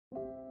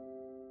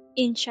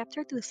In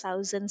chapter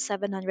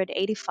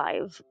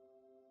 2785,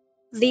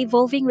 the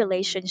evolving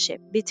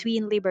relationship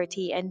between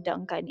Liberty and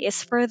Duncan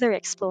is further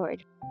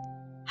explored,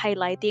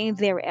 highlighting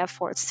their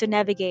efforts to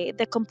navigate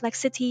the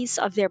complexities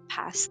of their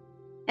past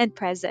and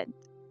present.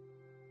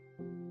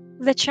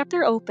 The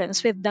chapter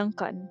opens with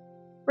Duncan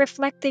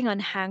reflecting on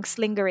Hank's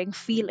lingering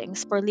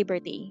feelings for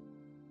Liberty.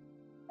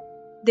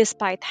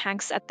 Despite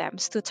Hank's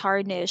attempts to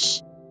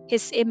tarnish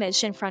his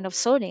image in front of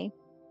Sony,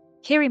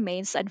 he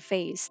remains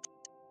unfazed.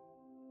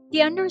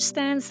 He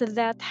understands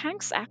that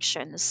Hank's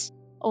actions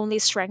only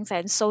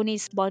strengthen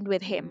Sony's bond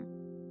with him.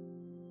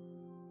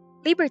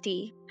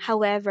 Liberty,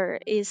 however,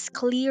 is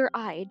clear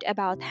eyed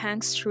about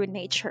Hank's true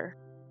nature,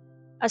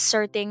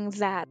 asserting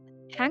that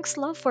Hank's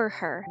love for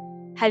her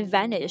had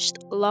vanished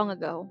long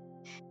ago,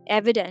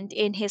 evident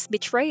in his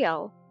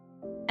betrayal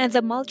and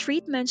the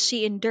maltreatment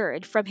she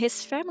endured from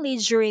his family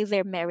during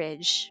their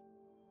marriage.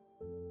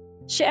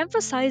 She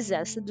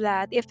emphasizes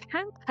that if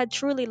Hank had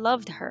truly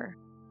loved her,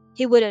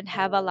 he wouldn't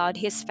have allowed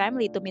his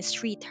family to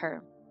mistreat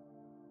her.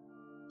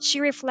 She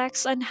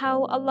reflects on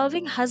how a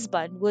loving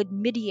husband would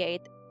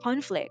mediate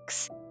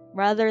conflicts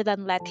rather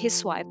than let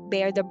his wife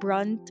bear the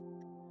brunt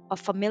of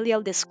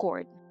familial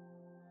discord.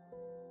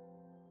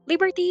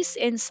 Liberty's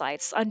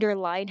insights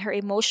underline her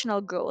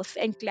emotional growth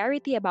and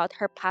clarity about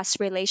her past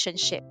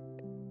relationship.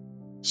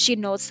 She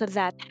notes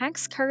that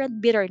Hank's current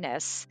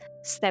bitterness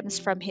stems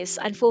from his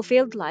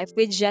unfulfilled life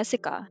with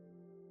Jessica,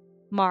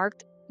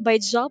 marked by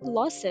job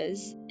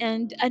losses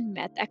and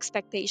unmet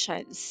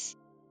expectations.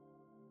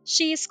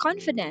 She is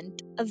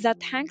confident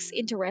that Hank's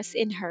interest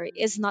in her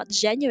is not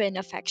genuine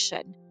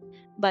affection,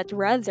 but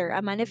rather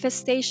a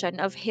manifestation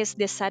of his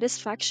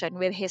dissatisfaction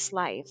with his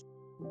life.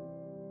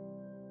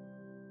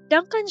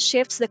 Duncan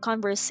shifts the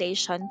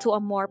conversation to a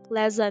more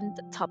pleasant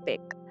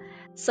topic,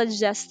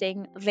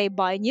 suggesting they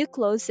buy new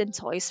clothes and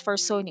toys for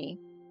Sony.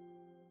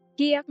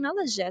 He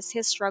acknowledges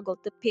his struggle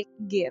to pick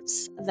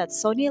gifts that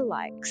Sony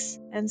likes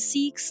and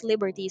seeks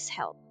Liberty's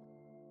help.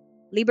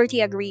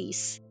 Liberty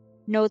agrees,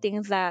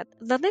 noting that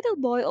the little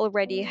boy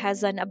already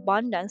has an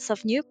abundance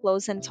of new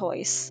clothes and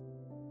toys,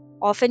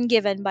 often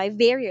given by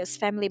various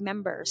family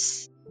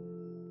members.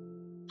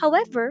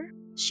 However,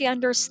 she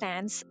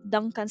understands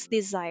Duncan's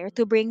desire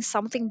to bring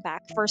something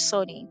back for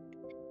Sony,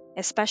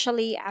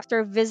 especially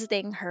after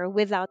visiting her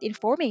without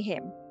informing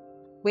him,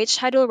 which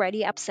had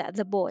already upset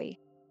the boy.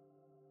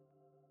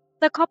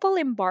 The couple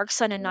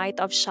embarks on a night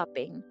of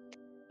shopping,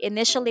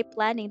 initially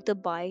planning to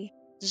buy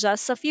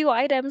just a few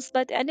items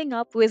but ending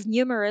up with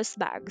numerous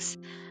bags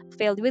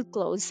filled with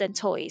clothes and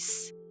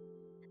toys.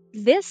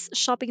 This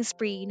shopping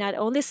spree not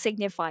only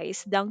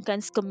signifies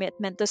Duncan's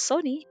commitment to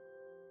Sony,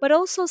 but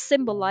also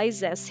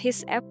symbolizes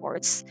his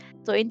efforts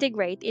to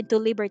integrate into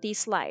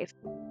Liberty's life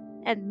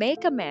and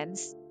make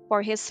amends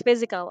for his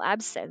physical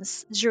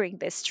absence during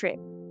this trip.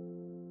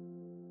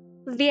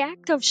 The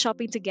act of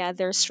shopping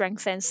together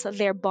strengthens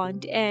their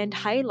bond and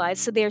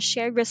highlights their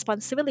shared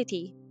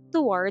responsibility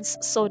towards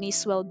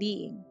Sony's well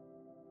being.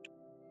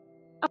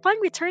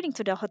 Upon returning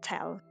to the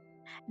hotel,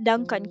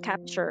 Duncan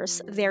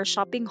captures their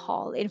shopping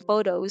haul in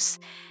photos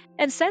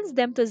and sends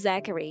them to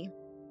Zachary,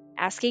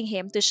 asking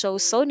him to show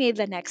Sony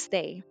the next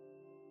day.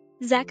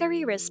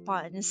 Zachary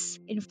responds,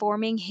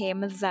 informing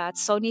him that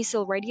Sony is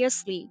already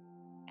asleep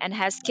and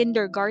has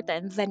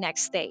kindergarten the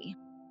next day.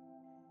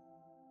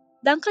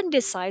 Duncan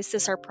decides to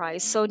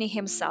surprise Sony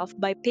himself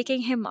by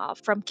picking him up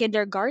from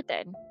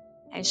kindergarten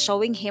and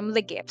showing him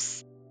the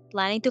gifts,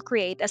 planning to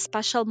create a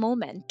special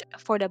moment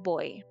for the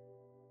boy.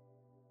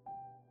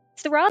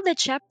 Throughout the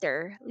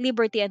chapter,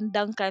 Liberty and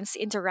Duncan's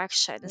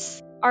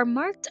interactions are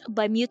marked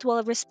by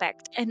mutual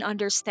respect and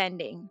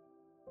understanding.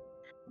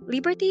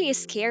 Liberty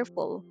is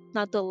careful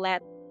not to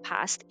let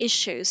past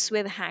issues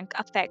with Hank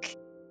affect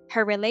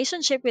her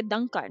relationship with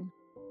Duncan,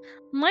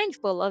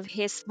 mindful of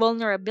his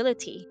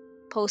vulnerability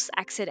post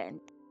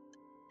accident.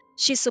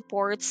 She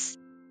supports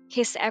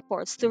his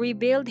efforts to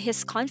rebuild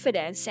his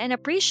confidence and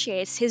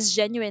appreciates his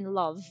genuine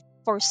love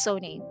for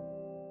Sony.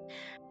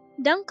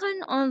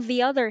 Duncan, on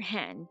the other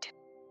hand,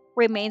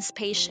 remains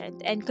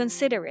patient and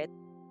considerate,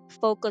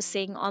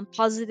 focusing on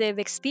positive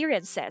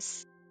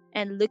experiences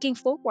and looking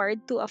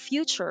forward to a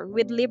future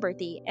with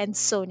Liberty and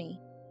Sony.